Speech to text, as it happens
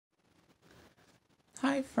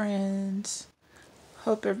Hi friends,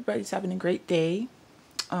 hope everybody's having a great day.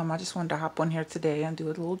 I just wanted to hop on here today and do a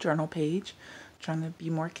little journal page, trying to be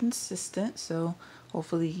more consistent, so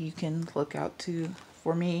hopefully you can look out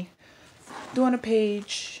for me doing a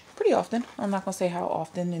page pretty often. I'm not gonna say how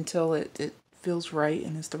often until it feels right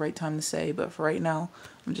and it's the right time to say, but for right now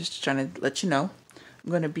I'm just trying to let you know I'm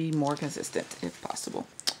going to be more consistent if possible.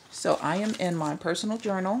 So I am in my personal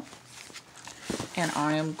journal, and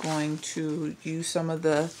I am going to use some of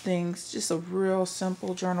the things, just a real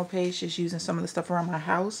simple journal page, just using some of the stuff around my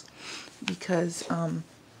house, because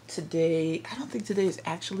today, I don't think today is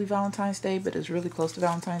actually Valentine's Day, but it's really close to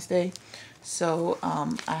Valentine's Day. So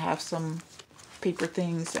I have some paper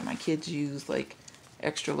things that my kids use, like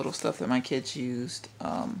extra little stuff that my kids used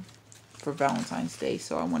for Valentine's Day.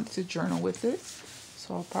 So I wanted to journal with it.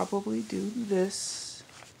 So I'll probably do this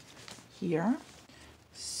here.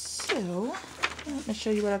 So let me show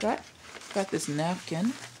you what I got. Got this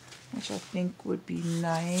napkin, which I think would be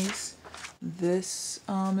nice. This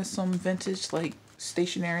is some vintage, like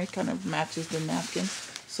stationery, kind of matches the napkin,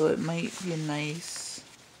 so it might be a nice,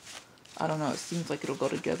 I don't know, it seems like it'll go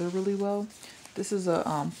together really well. This is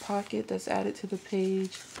a pocket that's added to the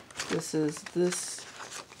page. This is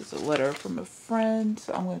a letter from a friend,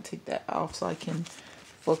 so I'm going to take that off so I can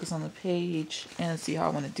focus on the page and see how I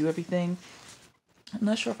want to do everything. I'm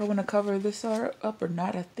not sure if I want to cover this up or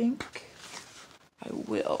not. I think I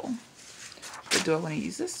will. But do I want to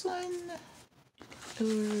use this one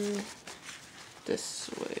or this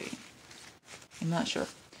way? I'm not sure.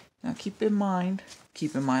 Now keep in mind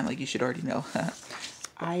like you should already know,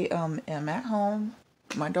 I am at home.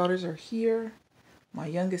 My daughters are here. My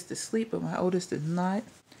youngest is asleep, but my oldest is not.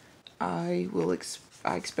 I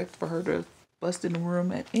expect for her to bust in the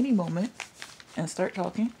room at any moment and start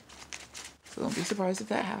talking. So don't be surprised if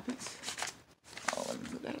that happens. Oh, let me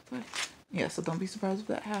put that up there. Yeah, so don't be surprised if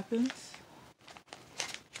that happens.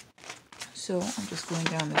 So I'm just going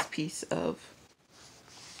down this piece of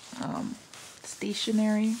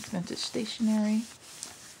stationery, vintage stationery,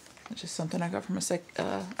 which is something I got from I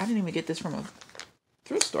didn't even get this from a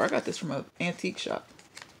thrift store. I got this from an antique shop.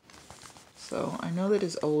 So I know that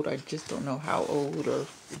it's old. I just don't know how old or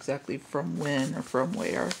exactly from when or from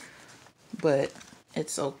where. But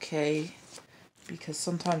it's okay, because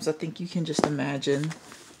sometimes I think you can just imagine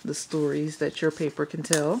the stories that your paper can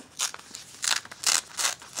tell.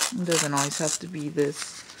 It doesn't always have to be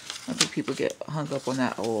this. I think people get hung up on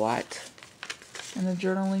that a lot in the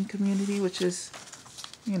journaling community, which is,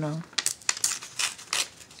 it's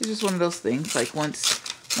just one of those things. Like once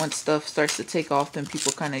stuff starts to take off, then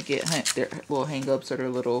people kind of get their little hang-ups or their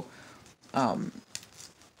little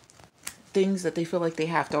things that they feel like they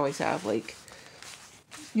have to always have. Like,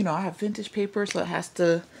 I have vintage paper, so it has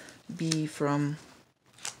to be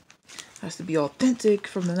authentic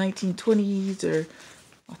from the 1920s or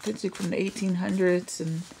authentic from the 1800s,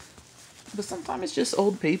 but sometimes it's just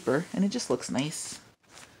old paper and it just looks nice,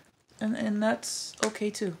 and that's okay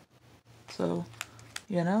too. So,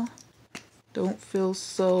 don't feel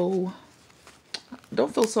so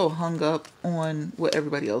hung up on what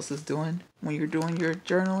everybody else is doing when you're doing your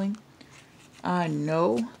journaling. I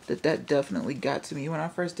know that definitely got to me when I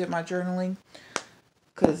first did my journaling,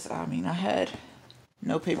 because I had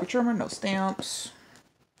no paper trimmer, no stamps.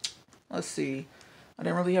 Let's see, I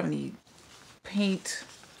didn't really have any paint.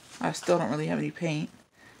 I still don't really have any paint.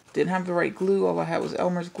 Didn't have the right glue. All I had was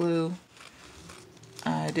Elmer's glue.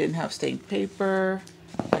 I didn't have stained paper.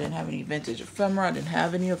 I didn't have any vintage ephemera. I didn't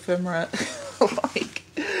have any ephemera. Like,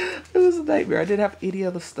 it was a nightmare. I didn't have any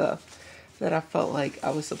other stuff that I felt like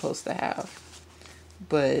I was supposed to have.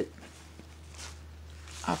 But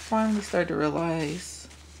I finally started to realize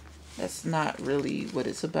that's not really what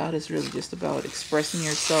it's about. It's really just about expressing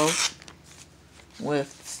yourself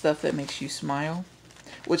with stuff that makes you smile.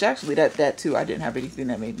 Which actually, that too, I didn't have anything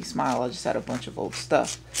that made me smile. I just had a bunch of old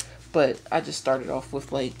stuff. But I just started off with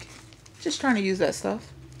just trying to use that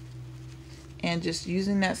stuff. And just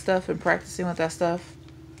using that stuff and practicing with that stuff.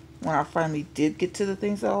 When I finally did get to the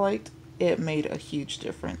things that I liked, it made a huge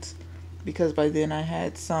difference. Because by then I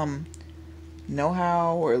had some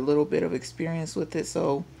know-how or a little bit of experience with it.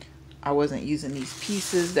 So I wasn't using these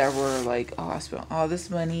pieces that were like, oh, I spent all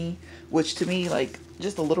this money. Which to me, like,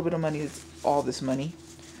 just a little bit of money is all this money.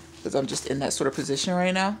 Because I'm just in that sort of position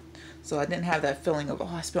right now. So I didn't have that feeling of, oh,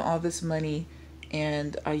 I spent all this money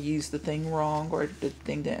and I used the thing wrong, or the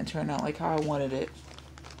thing didn't turn out like how I wanted it.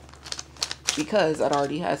 Because I'd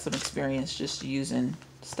already had some experience just using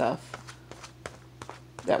stuff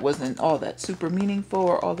that wasn't all that super meaningful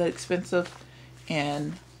or all that expensive.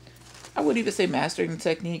 And I wouldn't even say mastering the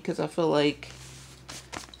technique, because I feel like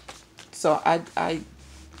So I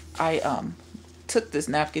took this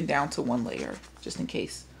napkin down to 1 layer just in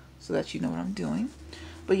case, so that you know what I'm doing.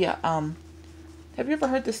 But yeah, have you ever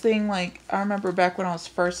heard this thing? Like, I remember back when I was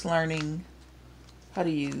first learning how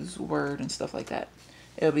to use Word and stuff like that.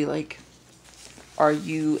 It'll be like, are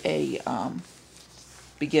you a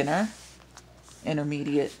beginner,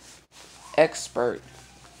 intermediate, expert?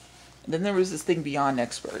 And then there was this thing beyond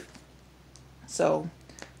expert. So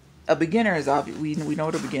a beginner is obvious. We know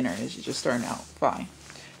what a beginner is. You're just starting out. Fine.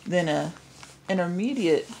 Then a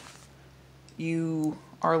intermediate, you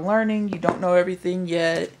are learning. You don't know everything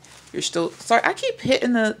yet. You're still... Sorry, I keep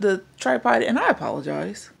hitting the tripod, and I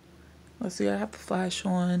apologize. Let's see, I have the flash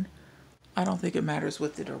on. I don't think it matters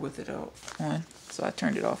with it or with it on, so I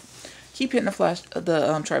turned it off. Keep hitting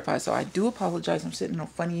the tripod, so I do apologize. I'm sitting in a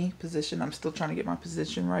funny position. I'm still trying to get my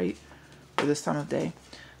position right for this time of day.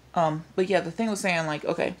 But yeah, the thing was saying, like,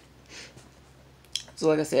 okay, so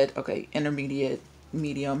like I said, okay, intermediate,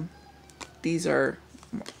 medium. These are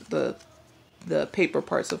the paper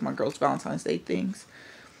parts of my girls' Valentine's Day things.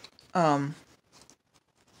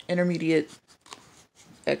 Intermediate,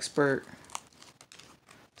 expert.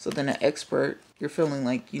 So then an expert, you're feeling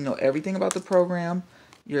like you know everything about the program.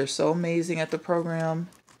 You're so amazing at the program.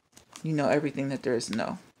 You know everything that there is to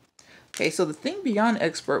know. Okay, so the thing beyond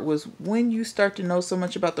expert was when you start to know so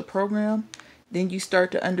much about the program, then you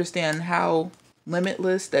start to understand how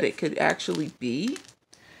limitless that it could actually be.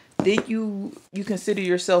 Then you consider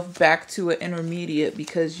yourself back to an intermediate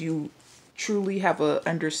because you truly have an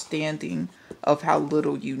understanding of how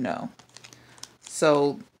little you know.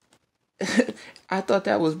 So I thought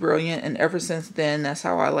that was brilliant, and ever since then, that's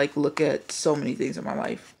how I like look at so many things in my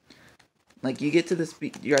life. Like, you get to this,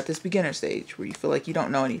 you're at this beginner stage where you feel like you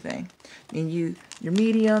don't know anything. And you're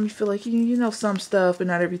medium, you feel like you know some stuff, but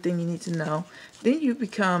not everything you need to know. Then you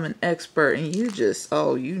become an expert, and you just,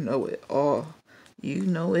 oh, you know it all. You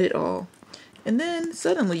know it all. And then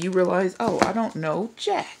suddenly you realize, oh, I don't know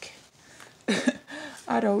jack.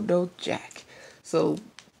 I don't know jack. So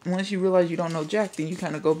once you realize you don't know jack, then you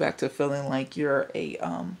kind of go back to feeling like you're a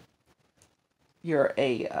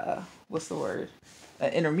what's the word?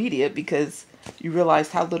 An intermediate, because you realize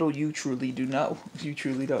how little you truly do know. You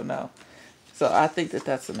truly don't know. So I think that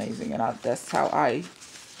that's amazing, and that's how I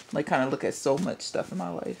like kind of look at so much stuff in my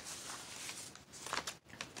life.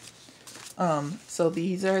 So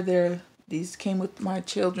these came with my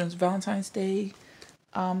children's Valentine's Day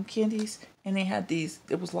candies, and they had these,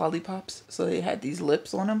 it was lollipops, so they had these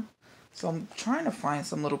lips on them. So I'm trying to find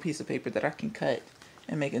some little piece of paper that I can cut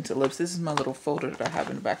and make into lips. This is my little folder that I have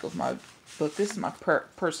in the back of my book. This is my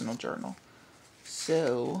personal journal.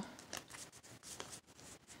 So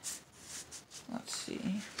let's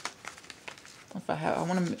see if I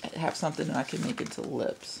want to have something that I can make into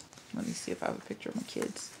lips. Let me see if I have a picture of my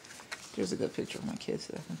kids. Here's a good picture of my kids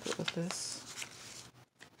that I can put with this.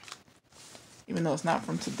 Even though it's not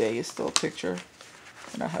from today, it's still a picture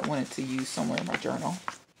that I had wanted to use somewhere in my journal.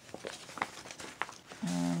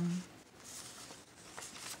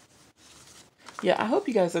 Yeah, I hope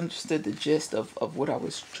you guys understood the gist of what I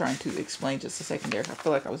was trying to explain just a second there. I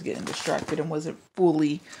feel like I was getting distracted and wasn't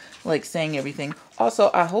fully like saying everything. Also,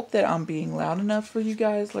 I hope that I'm being loud enough for you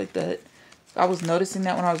guys, like that. I was noticing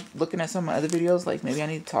that when I was looking at some of my other videos, like maybe I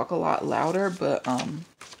need to talk a lot louder, but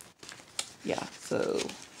yeah, so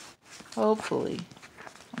hopefully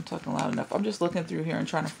I'm talking loud enough. I'm just looking through here and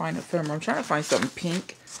trying to find a film. I'm trying to find something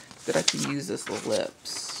pink that I can use as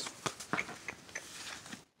lips.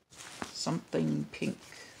 Something pink,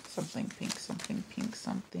 something pink, something pink,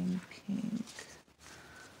 something pink.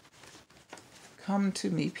 Come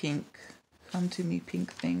to me pink. Come to me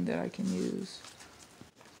pink thing that I can use.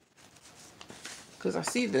 Because I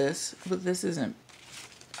see this, but this isn't,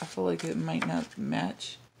 I feel like it might not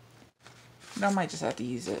match. But I might just have to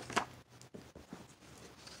use it.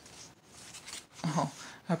 Oh,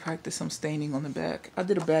 I practiced some staining on the back. I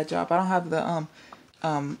did a bad job. I don't have the,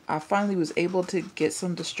 I finally was able to get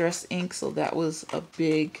some distress ink, so that was a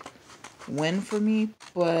big win for me,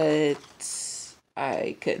 but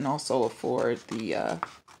I couldn't also afford the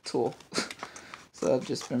tool. So I've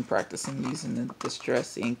just been practicing using the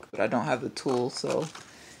distress ink, but I don't have the tool, so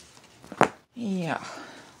yeah.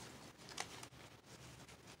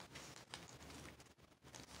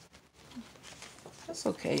 That's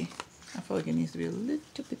okay. I feel like it needs to be a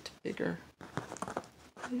little bit bigger.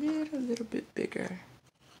 A little bit bigger.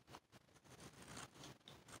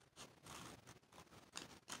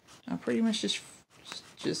 I pretty much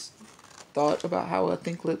just thought about how I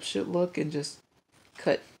think lips should look and just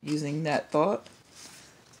cut using that thought.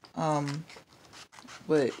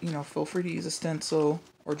 But, you know, feel free to use a stencil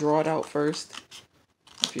or draw it out first.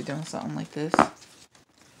 if you're doing something like this.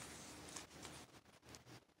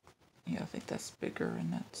 Yeah, I think that's bigger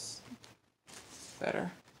and that's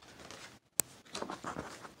better.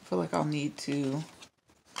 I feel like I'll need to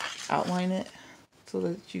outline it so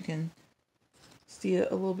that you can see it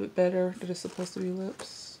a little bit better that it's supposed to be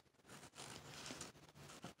lips.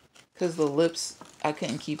 Because the lips, I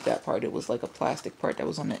couldn't keep that part. It was like a plastic part that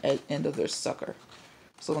was on the end of their sucker.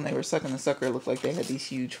 So when they were sucking the sucker, it looked like they had these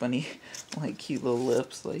huge, funny, like cute little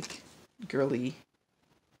lips, like girly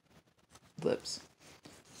lips.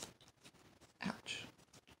 Ouch.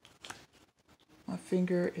 My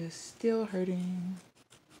finger is still hurting.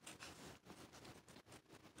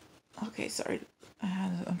 Okay, sorry.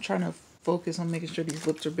 I'm trying to focus on making sure these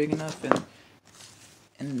lips are big enough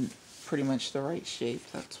and pretty much the right shape.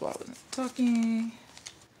 That's why I wasn't talking.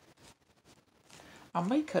 I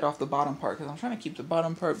might cut off the bottom part because I'm trying to keep the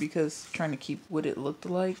bottom part because I'm trying to keep what it looked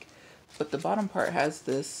like. But the bottom part has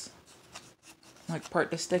this like part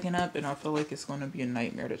that's sticking up, and I feel like it's going to be a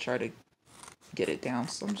nightmare to try to get it down.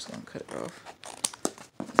 So I'm just going to cut it off.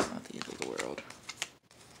 It's not the end of the world.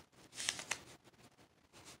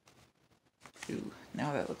 Ooh,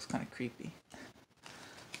 now that looks kind of creepy.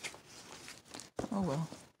 Oh well.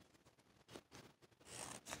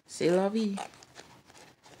 C'est la vie.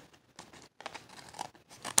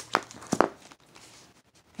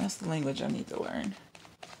 That's the language I need to learn.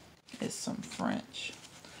 Is some French.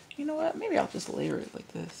 You know what? Maybe I'll just layer it like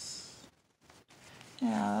this.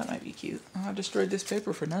 Yeah, that might be cute. Oh, I destroyed this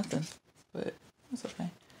paper for nothing. But that's okay.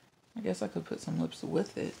 I guess I could put some lips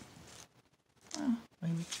with it. Oh,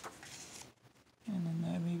 maybe. And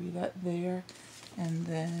then maybe that there. And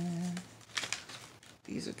then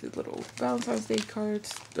these are the little Valentine's Day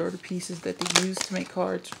cards. They're the pieces that they use to make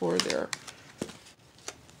cards for their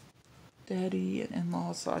daddy and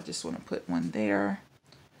in-laws. So I just want to put one there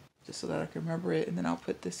just so that I can remember it. And then I'll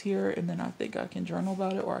put this here, and then I think I can journal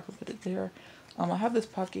about it, or I can put it there. I have this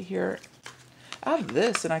pocket here. I have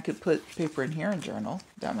this, and I could put paper in here and journal.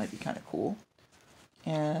 That might be kind of cool.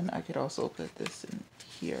 And I could also put this in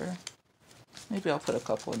here. Maybe I'll put a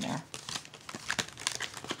couple in there.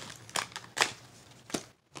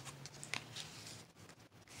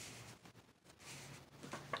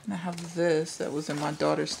 And I have this that was in my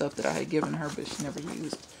daughter's stuff that I had given her, but she never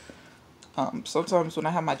used. Sometimes when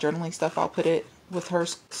I have my journaling stuff, I'll put it with her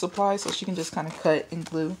supplies so she can just kind of cut and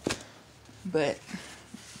glue. But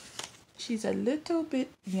she's a little bit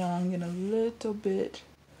young and a little bit,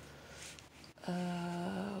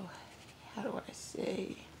 how do I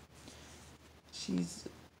say? She's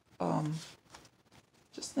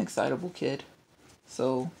just an excitable kid.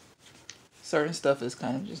 So certain stuff is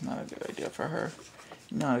kind of just not a good idea for her.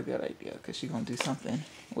 Not a good idea because she's going to do something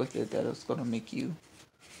with it that is going to make you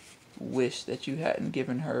wish that you hadn't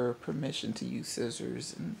given her permission to use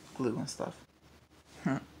scissors and glue and stuff.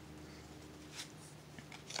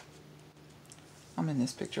 I'm in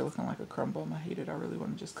this picture looking like a crumb bomb. I hate it. I really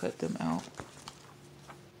want to just cut them out.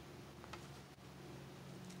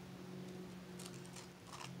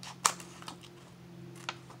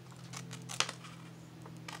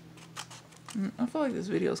 I feel like this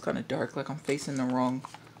video is kind of dark, like I'm facing the wrong,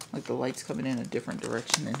 like the light's coming in a different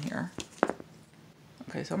direction in here.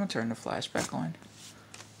 Okay, so I'm going to turn the flash back on.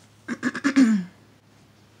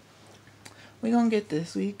 We're going to get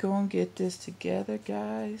this. We're going to get this together,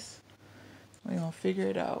 guys. We're going to figure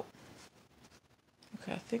it out.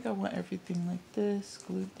 Okay, I think I want everything like this,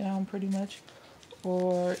 glued down pretty much.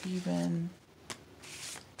 Or even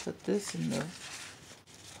put this in the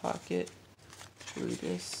pocket, glue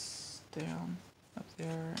this down up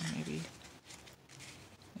there, and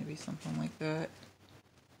maybe something like that.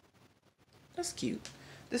 That's cute.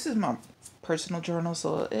 This is my personal journal,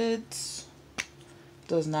 so it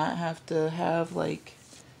does not have to have like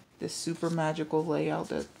this super magical layout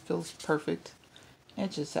that feels perfect.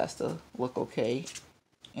 It just has to look okay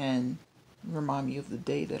and remind me of the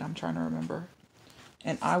day that I'm trying to remember.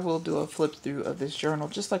 And I will do a flip through of this journal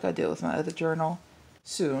just like I did with my other journal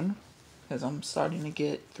soon, because I'm starting to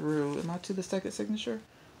get through. Am I to the second signature?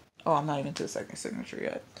 Oh, I'm not even to the second signature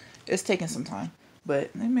yet. It's taking some time, but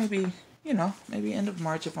it may be, you know, maybe end of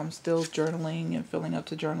March if I'm still journaling and filling up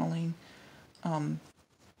to journaling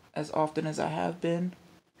as often as I have been.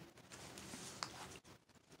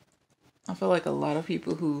 I feel like a lot of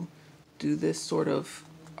people who do this sort of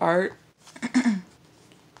art,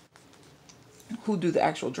 who do the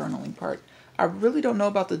actual journaling part. I really don't know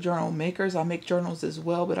about the journal makers. I make journals as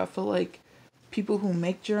well, but I feel like people who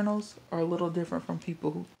make journals are a little different from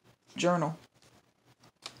people who journal.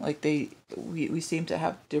 Like we seem to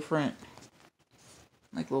have different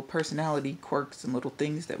like little personality quirks and little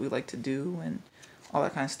things that we like to do and all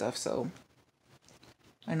that kind of stuff. So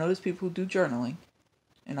I notice people who do journaling,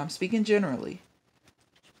 and I'm speaking generally,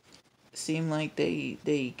 seem like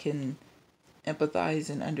they can empathize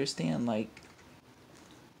and understand like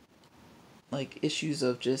issues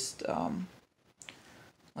of just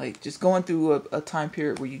like just going through a time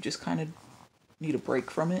period where you just kind of need a break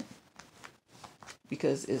from it,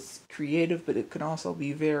 because it's creative, but it can also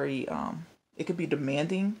be very it could be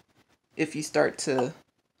demanding if you start to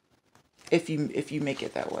if you make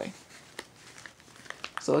it that way.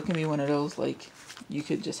 So it can be one of those, like, you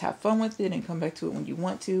could just have fun with it and come back to it when you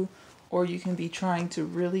want to, or you can be trying to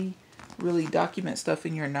really really document stuff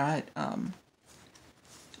and you're not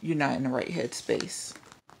in the right headspace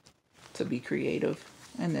to be creative,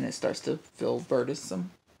 and then it starts to feel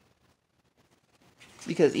burdensome.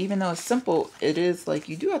 Because even though it's simple, it is like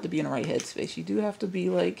you do have to be in the right headspace. You do have to be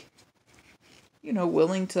like,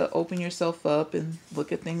 willing to open yourself up and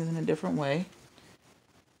look at things in a different way.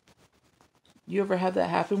 You ever have that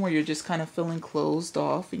happen where you're just kind of feeling closed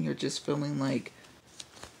off and you're just feeling like,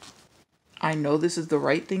 I know this is the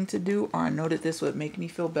right thing to do, or I know that this would make me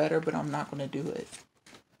feel better, but I'm not going to do it?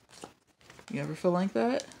 You ever feel like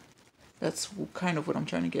that? That's kind of what I'm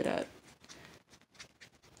trying to get at.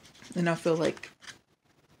 And I feel like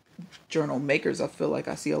journal makers, I feel like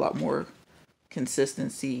I see a lot more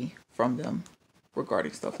consistency from them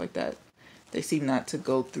regarding stuff like that. They seem not to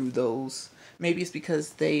go through those. Maybe it's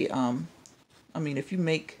because they, if you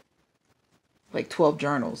make like 12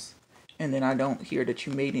 journals and then I don't hear that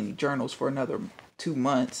you made any journals for another 2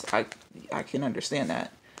 months, I can understand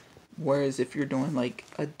that. Whereas if you're doing like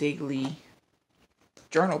a daily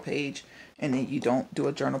journal page and then you don't do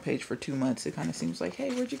a journal page for 2 months, it kind of seems like,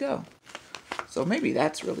 hey, where'd you go? So maybe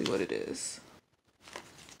that's really what it is.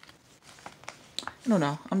 I don't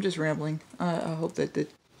know. I'm just rambling. I hope that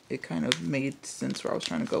it kind of made sense where I was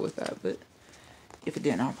trying to go with that. But if it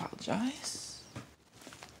didn't, I apologize.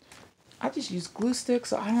 I just used glue sticks,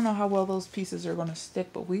 so I don't know how well those pieces are going to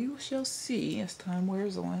stick, but we shall see as time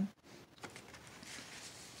wears on.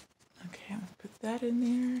 Okay, I'm going to put that in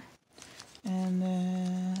there. And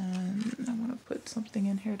then I'm going to put something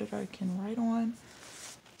in here that I can write on.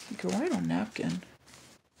 You can write on napkin.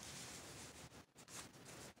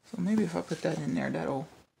 So maybe if I put that in there, that'll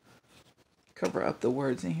cover up the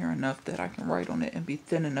words in here enough that I can write on it and be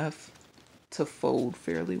thin enough to fold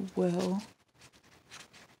fairly well.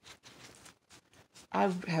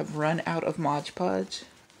 I have run out of Mod Podge.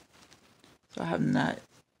 So I have not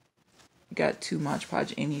got to Mod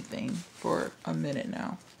Podge anything for a minute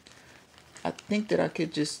now. I think that I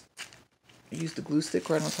could just use the glue stick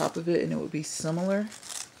right on top of it and it would be similar.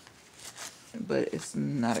 But it's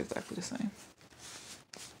not exactly the same.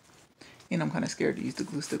 And I'm kind of scared to use the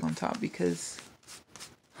glue stick on top because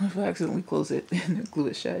if I accidentally close it and then glue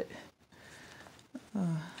it shut.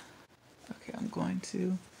 Okay, I'm going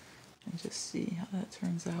to just see how that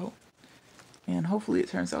turns out. And hopefully it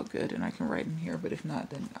turns out good and I can write in here. But if not,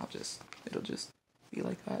 then it'll just be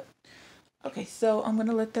like that. Okay, so I'm going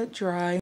to let that dry.